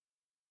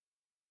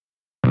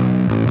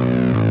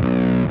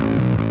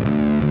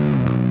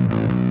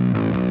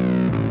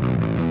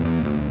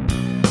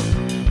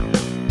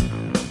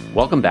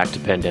Welcome back to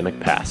Pandemic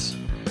Pass.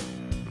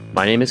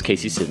 My name is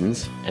Casey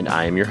Siddons, and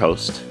I am your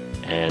host.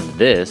 And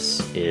this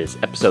is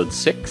episode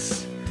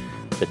 6,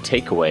 The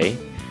Takeaway.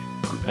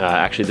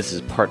 Actually, this is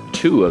part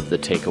 2 of The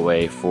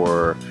Takeaway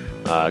for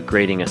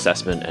grading,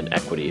 assessment, and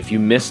equity. If you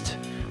missed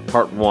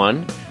part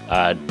 1,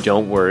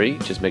 don't worry.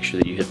 Just make sure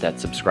that you hit that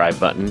subscribe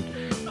button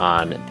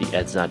on the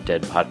Ed's Not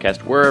Dead podcast,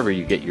 wherever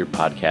you get your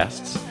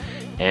podcasts.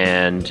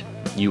 And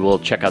you will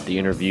check out the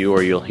interview,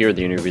 or you'll hear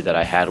the interview that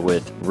I had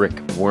with Rick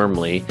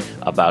Wormley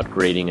about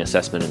grading,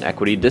 assessment, and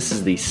equity. This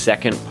is the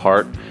second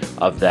part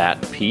of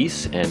that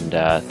piece, and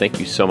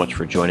thank you so much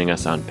for joining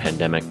us on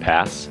Pandemic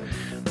Pass.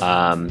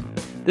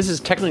 This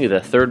is technically the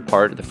third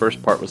part. The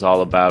first part was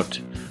all about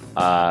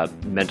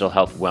mental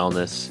health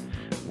wellness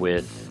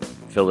with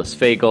Phyllis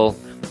Fagel,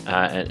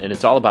 and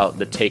it's all about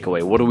the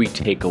takeaway. What do we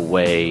take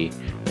away,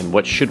 and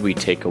what should we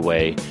take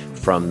away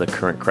from the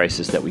current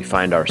crisis that we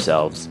find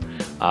ourselves?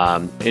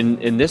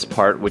 In this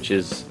part, which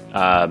is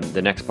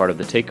the next part of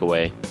the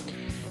takeaway,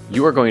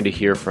 you are going to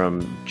hear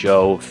from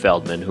Joe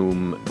Feldman,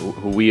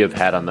 who we have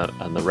had on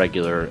the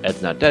regular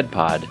Ed's Not Dead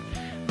pod,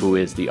 who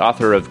is the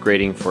author of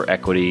Grading for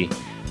Equity,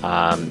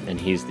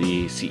 and he's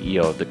the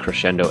CEO of the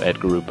Crescendo Ed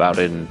Group out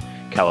in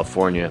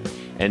California.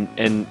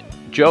 And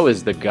Joe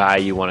is the guy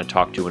you want to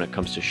talk to when it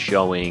comes to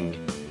showing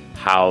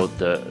how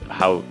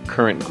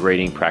current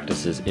grading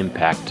practices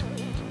impact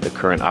the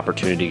current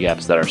opportunity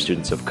gaps that our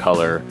students of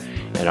color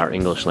and our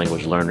English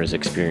language learners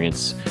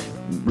experience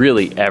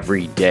really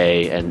every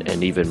day,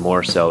 and even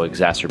more so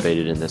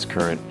exacerbated in this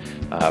current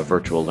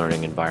virtual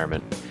learning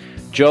environment.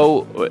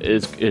 Joe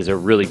is a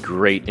really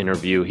great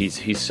interview.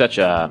 He's such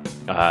a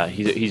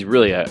he's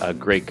really a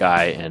great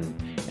guy,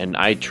 and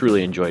I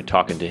truly enjoyed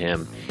talking to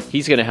him.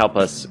 He's going to help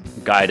us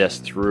guide us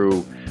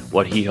through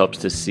what he hopes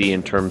to see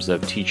in terms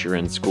of teacher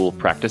and school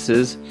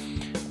practices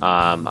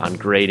on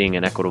grading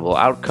and equitable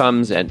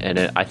outcomes,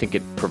 and I think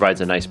it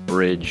provides a nice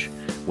bridge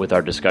with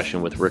our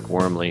discussion with Rick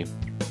Wormley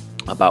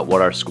about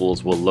what our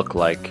schools will look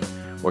like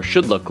or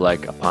should look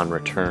like upon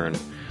return.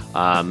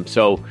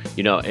 So,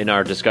 in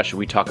our discussion,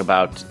 we talk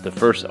about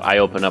I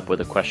open up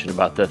with a question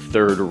about the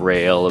third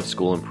rail of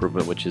school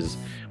improvement, which is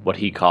what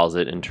he calls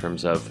it in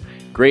terms of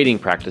grading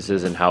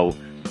practices, and how,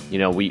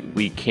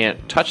 we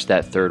can't touch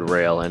that third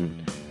rail, and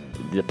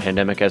the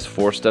pandemic has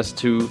forced us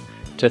to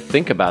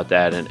think about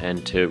that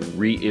and to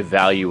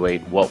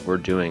reevaluate what we're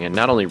doing, and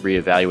not only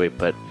reevaluate,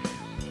 but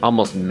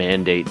almost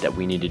mandate that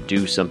we need to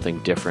do something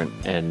different.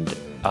 And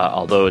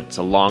although it's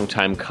a long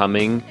time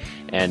coming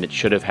and it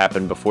should have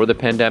happened before the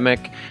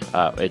pandemic,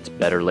 it's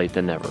better late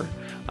than never.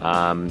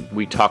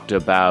 We talked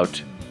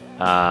about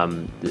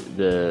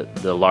the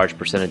large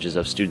percentages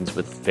of students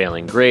with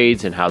failing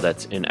grades and how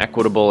that's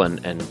inequitable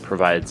and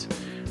provides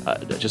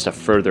just a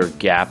further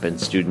gap in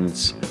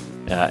students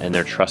and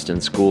their trust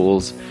in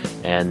schools.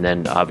 And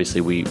then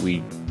obviously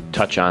we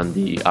touch on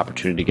the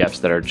opportunity gaps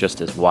that are just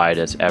as wide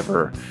as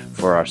ever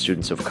for our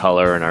students of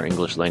color and our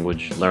English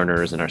language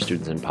learners and our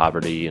students in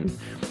poverty. And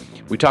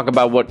we talk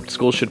about what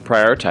schools should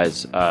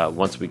prioritize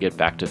once we get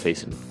back to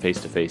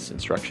face-to-face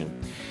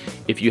instruction.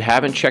 If you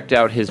haven't checked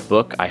out his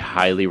book, I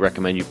highly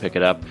recommend you pick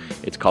it up.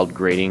 It's called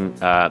Grading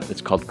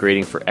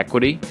for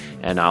Equity,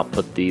 and I'll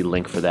put the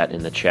link for that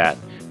in the chat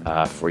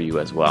for you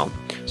as well.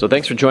 So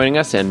thanks for joining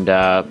us, and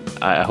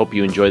I hope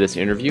you enjoy this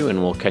interview,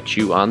 and we'll catch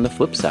you on the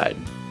flip side.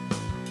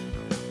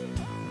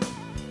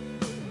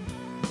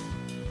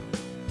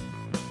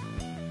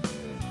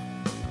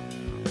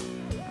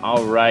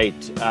 All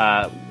right.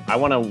 I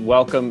want to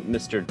welcome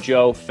Mr.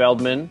 Joe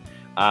Feldman.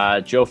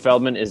 Joe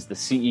Feldman is the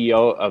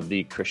CEO of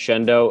the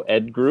Crescendo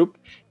Ed Group,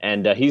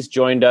 and he's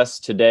joined us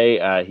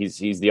today.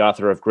 He's the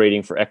author of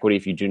Grading for Equity.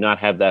 If you do not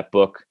have that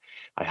book,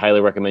 I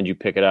highly recommend you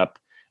pick it up.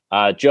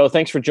 Joe,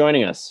 thanks for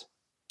joining us.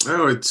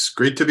 Oh, it's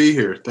great to be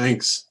here.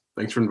 Thanks.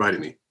 Thanks for inviting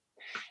me.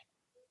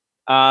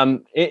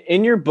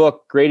 In your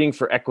book, Grading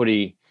for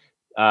Equity,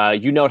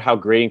 you note how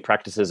grading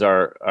practices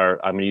are,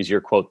 I'm going to use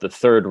your quote, the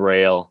third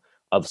rail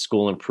of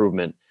school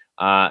improvement.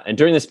 And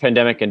during this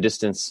pandemic and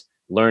distance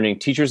learning,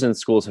 teachers in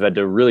schools have had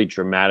to really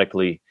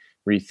dramatically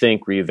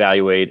rethink,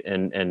 reevaluate,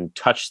 and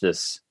touch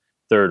this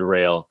third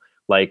rail.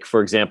 Like,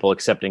 for example,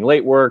 accepting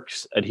late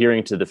works,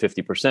 adhering to the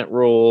 50%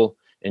 rule,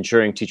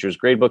 ensuring teachers'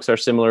 gradebooks are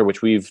similar,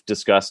 which we've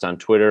discussed on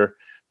Twitter.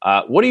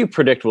 What do you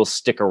predict will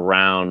stick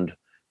around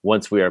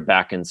once we are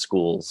back in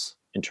schools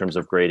in terms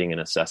of grading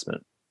and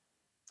assessment?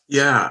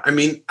 Yeah,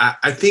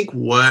 I think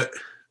what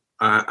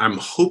I'm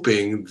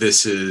hoping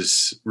this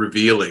is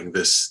revealing,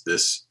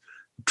 this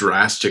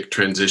drastic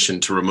transition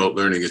to remote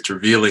learning, it's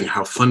revealing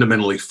how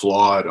fundamentally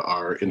flawed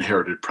our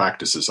inherited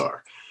practices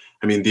are.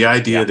 The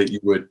idea that you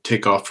would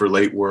take off for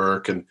late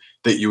work and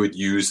that you would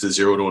use the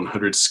 0 to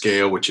 100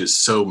 scale, which is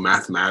so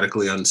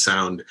mathematically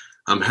unsound,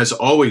 has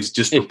always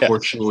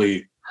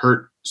disproportionately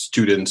hurt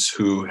students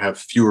who have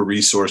fewer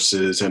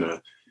resources and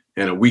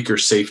a weaker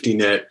safety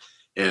net,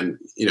 and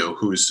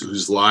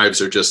whose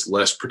lives are just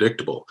less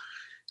predictable.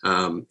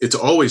 It's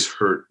always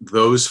hurt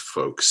those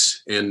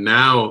folks. And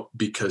now,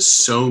 because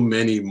so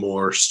many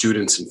more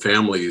students and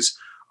families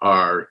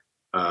are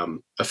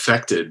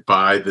affected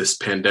by this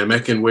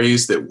pandemic in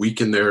ways that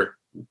weaken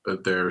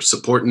their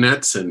support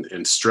nets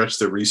and stretch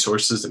their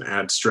resources and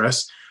add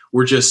stress.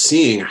 We're just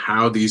seeing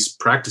how these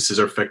practices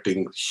are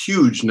affecting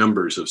huge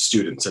numbers of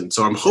students. And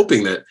so I'm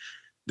hoping that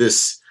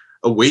this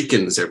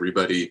awakens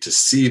everybody to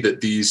see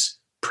that these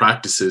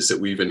practices that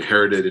we've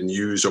inherited and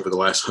used over the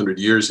last 100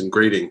 years in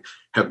grading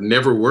have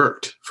never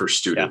worked for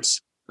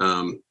students.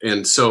 Yeah.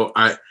 And so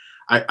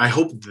I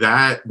hope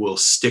that will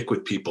stick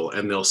with people,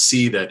 and they'll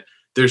see that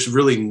there's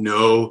really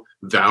no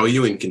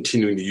value in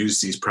continuing to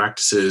use these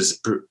practices,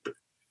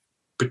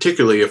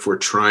 particularly if we're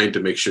trying to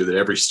make sure that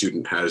every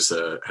student has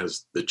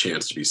the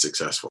chance to be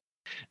successful.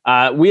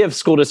 We have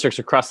school districts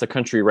across the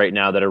country right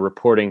now that are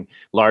reporting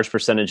large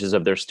percentages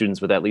of their students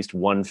with at least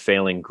one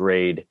failing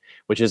grade,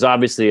 which is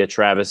obviously a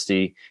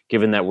travesty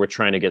given that we're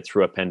trying to get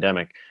through a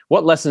pandemic.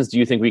 What lessons do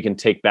you think we can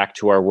take back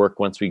to our work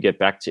once we get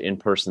back to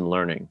in-person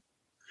learning?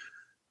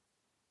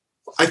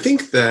 I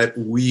think that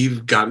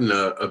we've gotten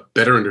a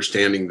better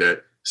understanding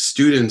that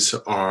students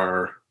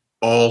are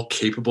all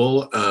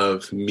capable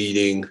of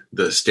meeting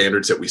the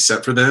standards that we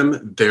set for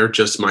them. There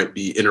just might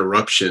be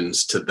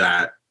interruptions to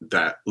that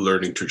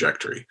learning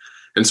trajectory.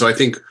 And so I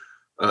think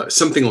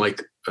something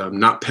like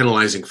not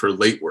penalizing for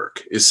late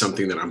work is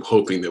something that I'm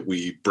hoping that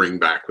we bring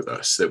back with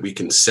us, that we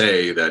can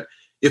say that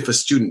if a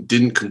student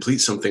didn't complete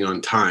something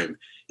on time,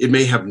 it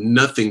may have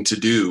nothing to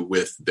do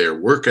with their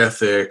work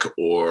ethic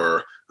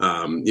or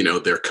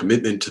their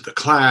commitment to the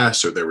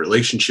class or their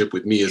relationship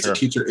with me as a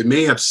teacher. It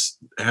may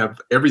have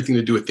everything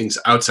to do with things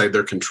outside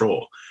their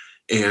control.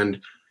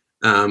 And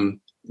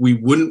we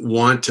wouldn't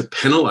want to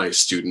penalize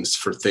students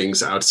for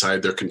things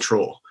outside their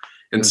control.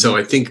 And so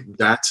I think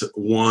that's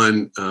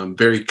one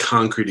very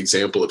concrete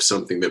example of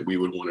something that we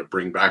would want to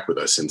bring back with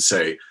us and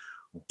say,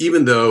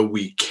 even though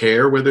we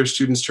care whether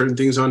students turn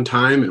things on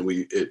time, and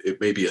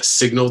it may be a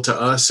signal to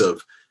us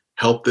of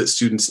help that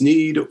students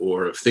need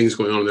or of things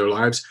going on in their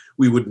lives,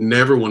 we would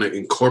never want to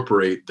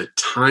incorporate the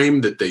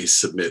time that they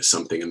submit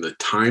something and the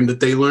time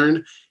that they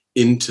learn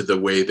into the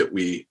way that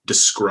we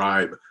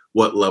describe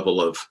what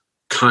level of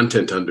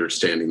content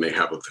understanding they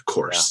have of the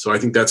course. Yeah. So I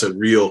think that's a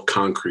real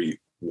concrete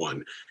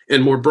one.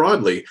 And more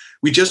broadly,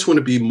 we just want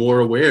to be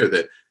more aware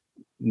that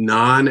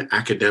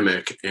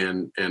non-academic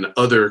and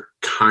other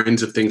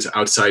kinds of things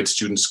outside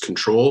students'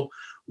 control,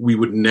 we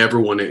would never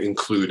want to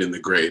include in the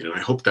grade. And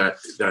I hope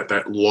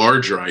that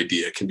larger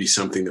idea can be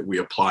something that we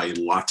apply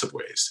in lots of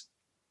ways.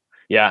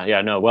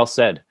 Yeah, no, well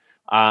said.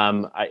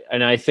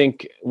 I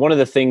think one of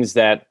the things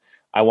that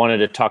I wanted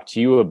to talk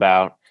to you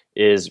about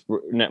is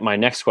my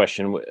next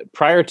question.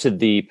 Prior to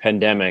the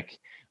pandemic,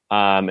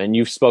 and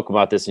you spoke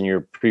about this in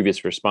your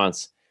previous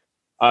response,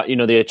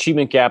 the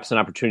achievement gaps and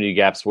opportunity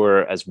gaps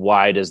were as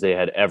wide as they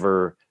had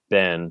ever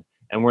been.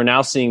 And we're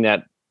now seeing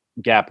that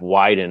gap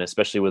widen,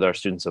 especially with our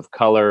students of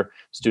color,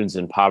 students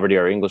in poverty,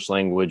 our English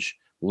language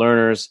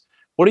learners.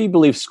 What do you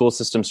believe school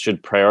systems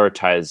should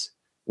prioritize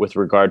with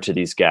regard to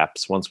these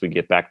gaps once we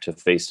get back to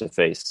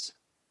face-to-face?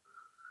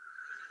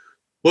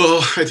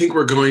 Well, I think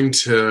we're going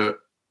to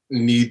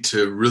need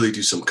to really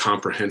do some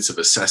comprehensive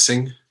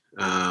assessing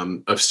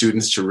of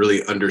students to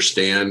really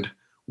understand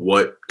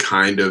what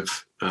kind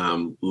of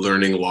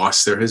learning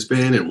loss there has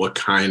been and what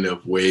kind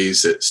of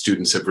ways that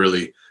students have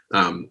really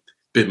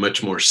been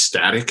much more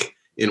static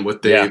in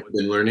what they've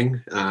been learning.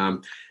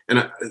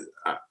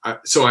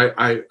 So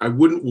I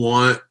wouldn't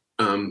want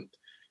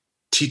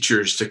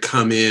teachers to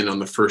come in on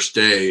the first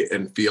day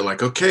and feel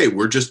like, okay,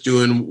 we're just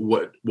doing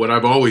what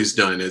I've always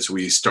done as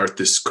we start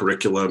this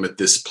curriculum at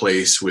this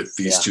place with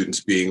these students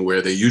being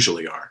where they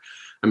usually are.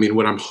 I mean,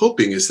 what I'm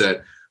hoping is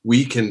that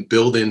we can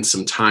build in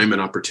some time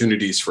and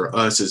opportunities for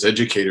us as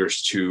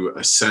educators to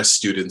assess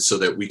students so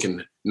that we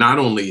can not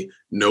only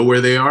know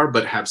where they are,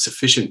 but have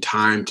sufficient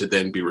time to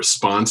then be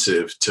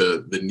responsive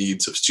to the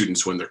needs of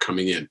students when they're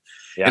coming in.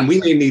 Yeah. And we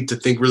may need to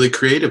think really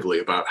creatively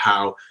about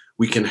how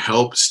we can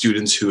help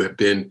students who have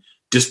been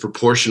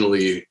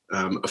disproportionately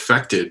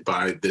affected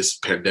by this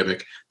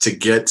pandemic to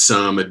get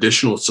some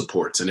additional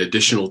supports and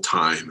additional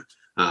time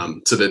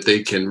so that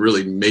they can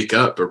really make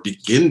up or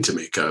begin to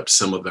make up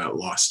some of that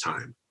lost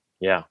time.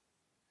 I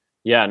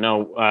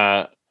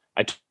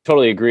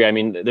totally agree. I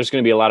mean, there's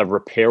going to be a lot of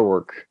repair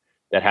work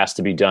that has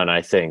to be done,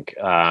 I think,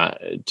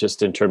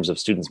 just in terms of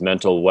students'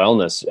 mental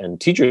wellness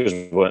and teachers'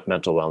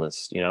 mental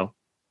wellness,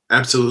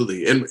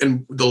 Absolutely.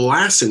 And the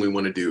last thing we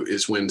want to do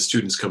is when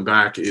students come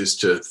back is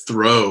to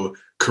throw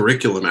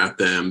curriculum at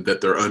them that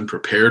they're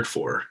unprepared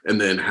for and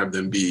then have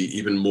them be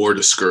even more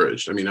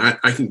discouraged. I mean,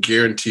 I can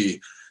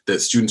guarantee that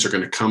students are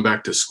going to come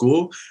back to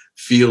school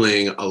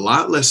feeling a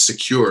lot less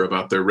secure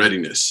about their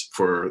readiness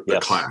for the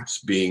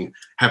class,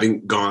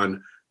 having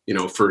gone,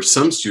 for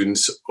some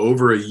students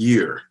over a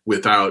year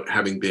without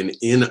having been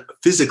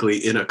physically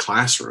in a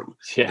classroom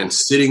and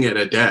sitting at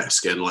a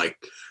desk and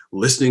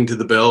listening to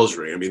the bells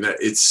ring. I mean,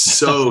 it's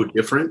so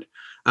different.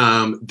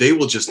 They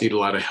will just need a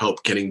lot of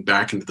help getting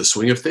back into the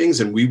swing of things.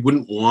 And we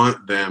wouldn't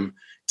want them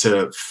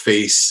to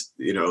face,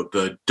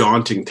 the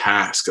daunting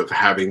task of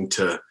having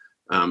to,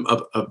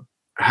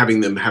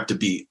 having them have to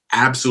be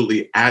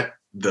absolutely at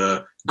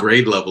the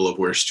grade level of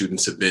where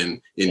students have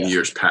been in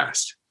years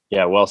past.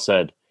 Yeah, well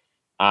said.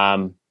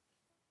 And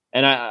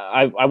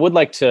I would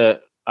like to,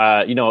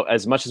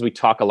 as much as we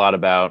talk a lot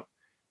about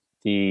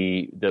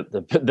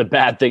the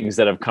bad things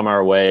that have come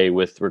our way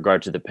with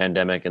regard to the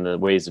pandemic and the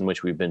ways in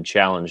which we've been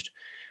challenged,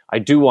 I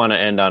do want to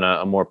end on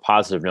a more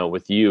positive note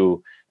with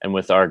you and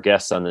with our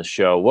guests on this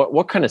show.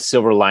 What kind of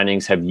silver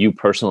linings have you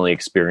personally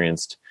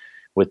experienced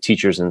with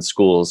teachers in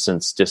schools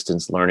since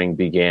distance learning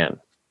began?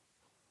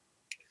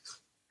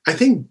 I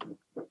think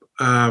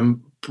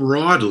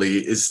broadly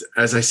is,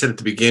 as I said at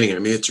the beginning, I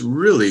mean, it's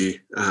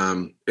really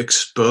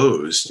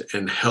exposed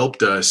and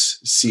helped us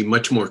see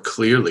much more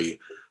clearly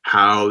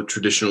how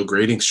traditional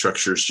grading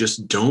structures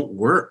just don't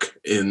work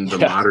in the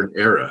modern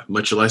era,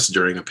 much less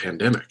during a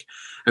pandemic.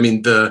 I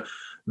mean, the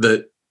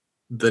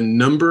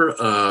number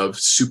of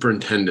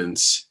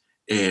superintendents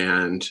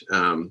and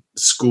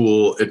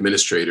school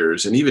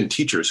administrators and even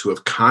teachers who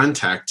have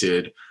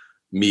contacted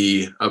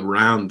me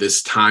around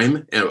this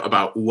time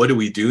about what do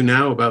we do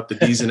now about the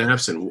D's and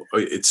F's, and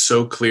it's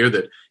so clear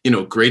that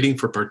grading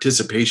for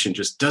participation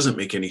just doesn't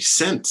make any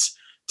sense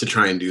to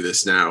try and do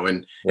this now,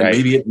 and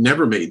maybe it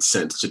never made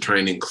sense to try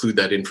and include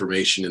that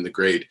information in the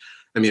grade.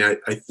 I mean,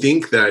 I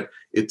think that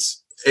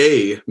it's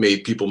A,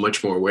 made people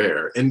much more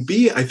aware, and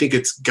B, I think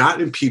it's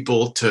gotten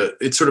people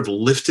it sort of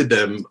lifted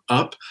them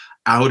up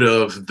out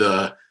of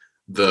the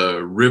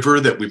river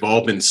that we've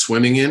all been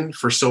swimming in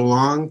for so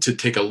long to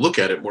take a look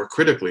at it more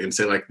critically and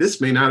say, like,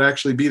 this may not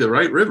actually be the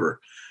right river.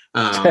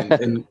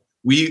 And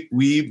we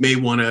may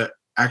want to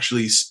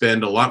actually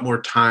spend a lot more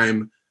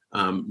time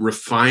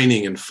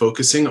refining and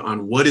focusing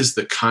on what is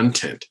the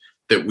content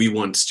that we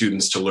want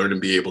students to learn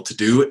and be able to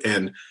do,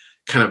 and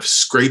kind of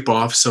scrape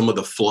off some of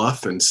the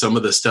fluff and some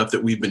of the stuff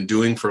that we've been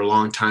doing for a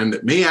long time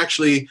that may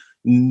actually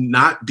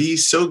not be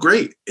so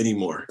great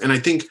anymore. And I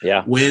think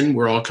when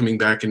we're all coming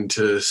back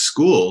into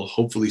school,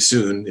 hopefully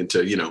soon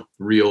into,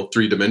 real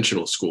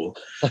 3-dimensional school,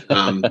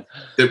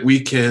 that we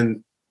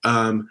can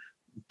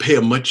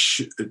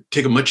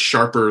take a much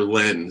sharper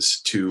lens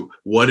to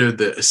what are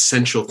the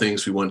essential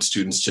things we want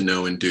students to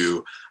know and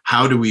do.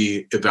 How do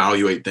we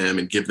evaluate them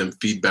and give them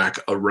feedback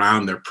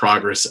around their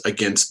progress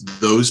against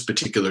those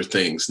particular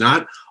things,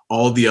 not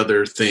all the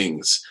other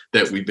things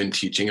that we've been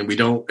teaching.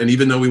 And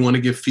even though we want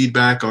to give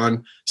feedback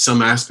on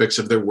some aspects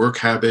of their work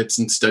habits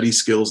and study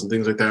skills and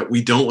things like that,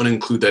 we don't want to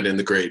include that in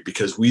the grade,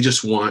 because we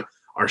just want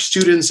our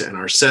students and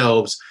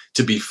ourselves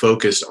to be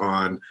focused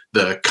on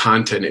the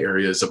content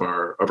areas of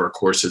our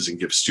courses and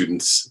give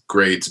students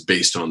grades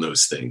based on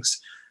those things.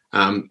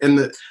 And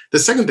the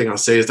second thing I'll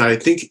say is that I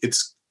think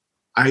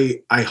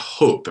I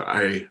hope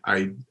that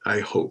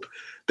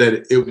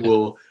it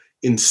will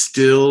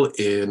instill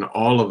in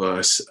all of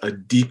us a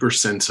deeper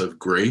sense of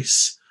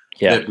grace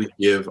that we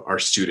give our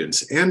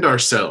students and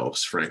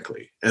ourselves,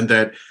 frankly. And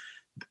that,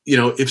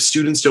 if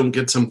students don't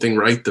get something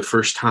right the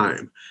first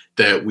time,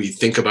 that we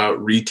think about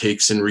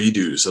retakes and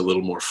redos a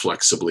little more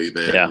flexibly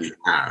than we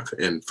have.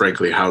 And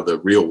frankly, how the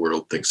real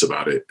world thinks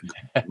about it.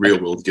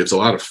 Real world gives a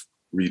lot of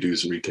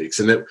redos and retakes,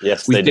 and that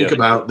we think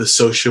about the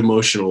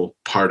socio-emotional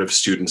part of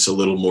students a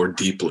little more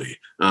deeply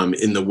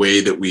in the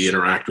way that we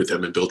interact with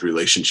them and build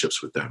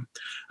relationships with them.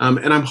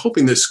 And I'm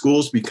hoping that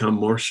schools become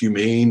more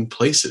humane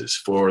places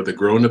for the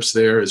grown-ups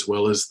there, as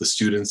well as the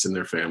students and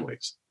their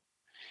families.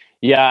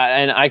 Yeah,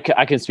 and I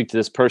can speak to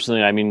this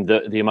personally. I mean,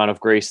 the amount of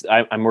grace,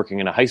 I'm working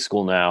in a high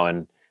school now,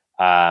 and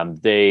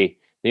the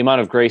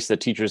amount of grace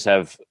that teachers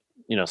have,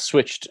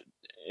 switched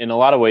in a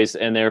lot of ways,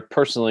 and they're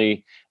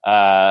personally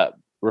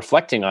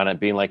reflecting on it,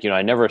 being like,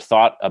 I never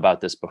thought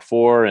about this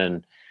before,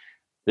 and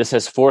this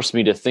has forced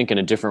me to think in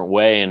a different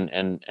way.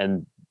 And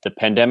the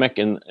pandemic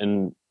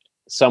in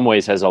some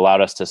ways has allowed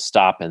us to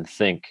stop and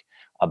think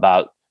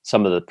about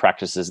some of the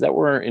practices that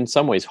were in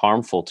some ways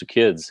harmful to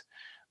kids.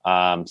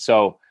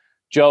 So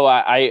Joe,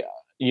 I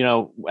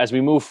as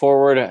we move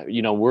forward,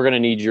 we're going to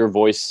need your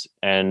voice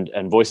and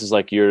voices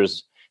like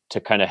yours to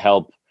kind of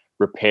help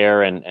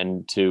repair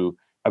and to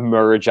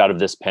emerge out of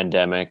this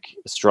pandemic,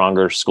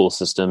 stronger school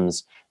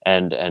systems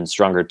and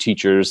stronger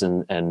teachers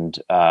and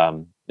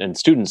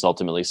students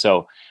ultimately.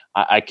 So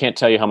I can't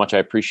tell you how much I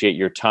appreciate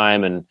your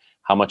time and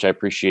how much I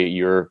appreciate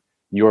your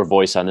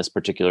voice on this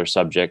particular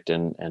subject.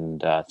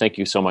 And thank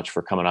you so much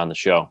for coming on the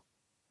show.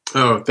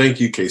 Oh, thank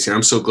you, Casey.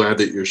 I'm so glad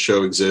that your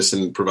show exists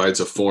and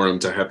provides a forum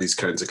to have these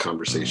kinds of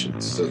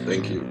conversations. So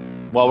thank you.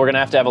 Well, we're going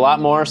to have a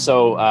lot more.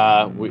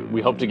 So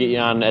we hope to get you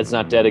on Ed's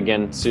Not Dead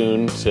again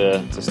soon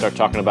to start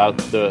talking about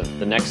the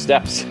next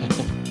steps.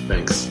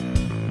 Thanks.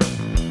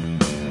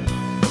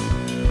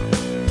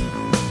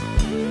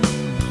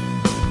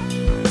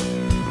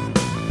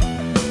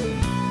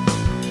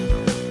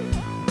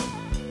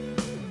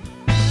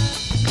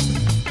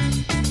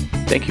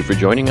 Thank you for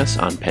joining us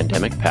on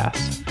Pandemic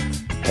Pass.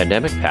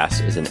 Pandemic Pass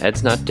is an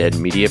Ed's Not Dead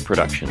media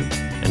production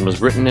and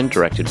was written and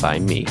directed by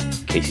me,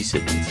 Casey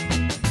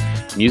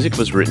Siddons. Music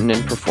was written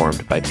and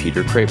performed by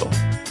Peter Crable.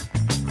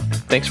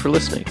 Thanks for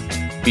listening.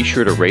 Be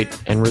sure to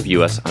rate and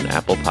review us on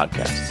Apple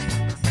Podcasts.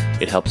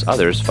 It helps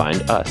others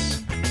find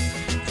us.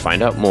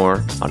 Find out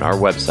more on our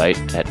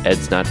website at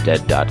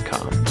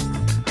edsnotdead.com.